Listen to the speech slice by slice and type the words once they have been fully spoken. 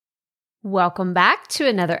Welcome back to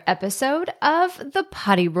another episode of the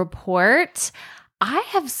Potty Report. I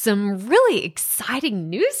have some really exciting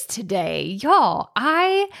news today. Y'all,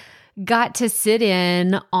 I got to sit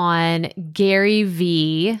in on Gary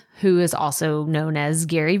V, who is also known as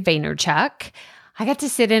Gary Vaynerchuk. I got to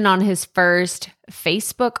sit in on his first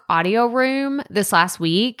Facebook audio room this last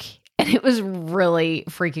week, and it was really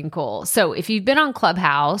freaking cool. So if you've been on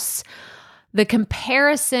Clubhouse, the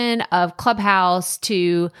comparison of Clubhouse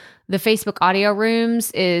to the Facebook audio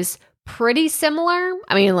rooms is pretty similar.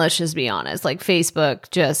 I mean, let's just be honest. Like Facebook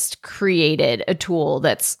just created a tool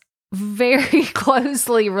that's very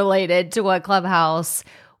closely related to what Clubhouse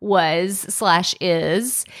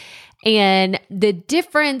was/is. And the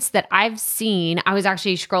difference that I've seen, I was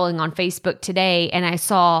actually scrolling on Facebook today and I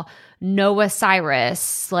saw Noah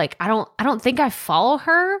Cyrus. Like, I don't think I follow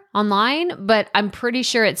her online, but I'm pretty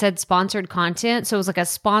sure it said sponsored content. So it was like a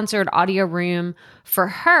sponsored audio room for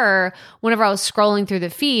her whenever I was scrolling through the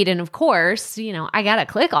feed. And of course, I got to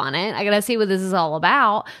click on it. I got to see what this is all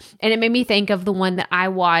about. And it made me think of the one that I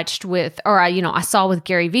watched with, or I saw with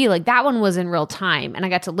Gary Vee. Like that one was in real time and I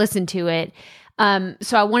got to listen to it.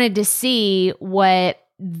 So I wanted to see what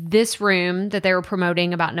this room that they were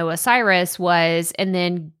promoting about Noah Cyrus was, and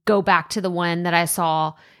then go back to the one that I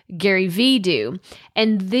saw Gary Vee do.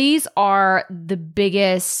 And these are the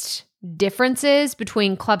biggest differences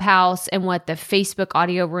between Clubhouse and what the Facebook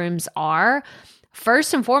audio rooms are.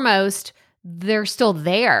 First and foremost, they're still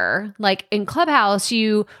there. Like in Clubhouse,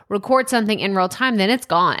 you record something in real time, then it's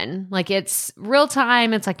gone. Like it's real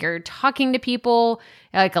time. It's like you're talking to people,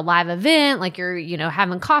 like a live event, like you're,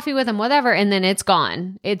 having coffee with them, whatever. And then it's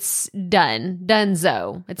gone. It's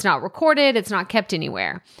donezo. It's not recorded. It's not kept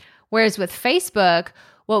anywhere. Whereas with Facebook,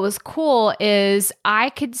 what was cool is I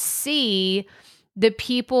could see the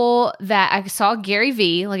people that I saw Gary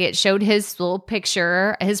Vee, like it showed his little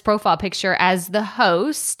picture, his profile picture as the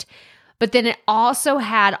host. But then it also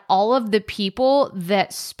had all of the people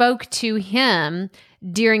that spoke to him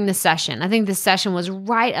during the session. I think the session was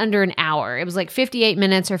right under an hour. It was like 58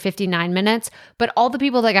 minutes or 59 minutes, but all the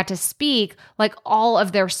people that got to speak, like all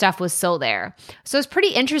of their stuff was still there. So it's pretty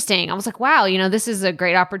interesting. I was like, wow, this is a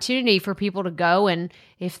great opportunity for people to go, and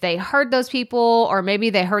if they heard those people, or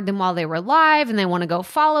maybe they heard them while they were live and they want to go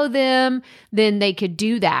follow them, then they could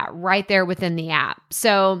do that right there within the app.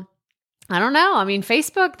 So I don't know. I mean,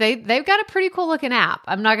 Facebook, they've got a pretty cool looking app.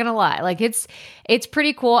 I'm not going to lie. Like it's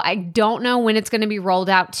pretty cool. I don't know when it's going to be rolled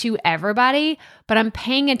out to everybody, but I'm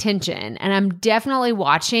paying attention and I'm definitely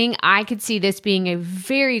watching. I could see this being a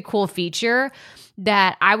very cool feature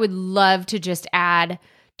that I would love to just add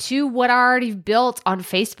to what I already built on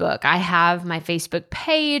Facebook. I have my Facebook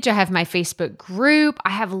page. I have my Facebook group. I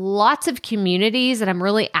have lots of communities that I'm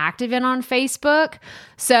really active in on Facebook.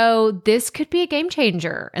 So this could be a game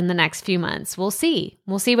changer in the next few months. We'll see.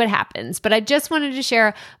 We'll see what happens. But I just wanted to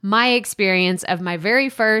share my experience of my very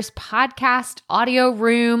first podcast audio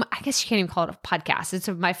room. I guess you can't even call it a podcast. It's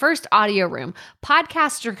my first audio room.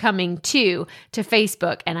 Podcasts are coming to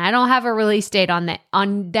Facebook, and I don't have a release date on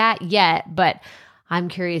that yet, but I'm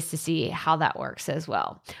curious to see how that works as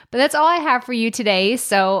well. But that's all I have for you today.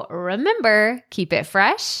 So remember, keep it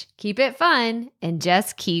fresh, keep it fun, and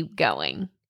just keep going.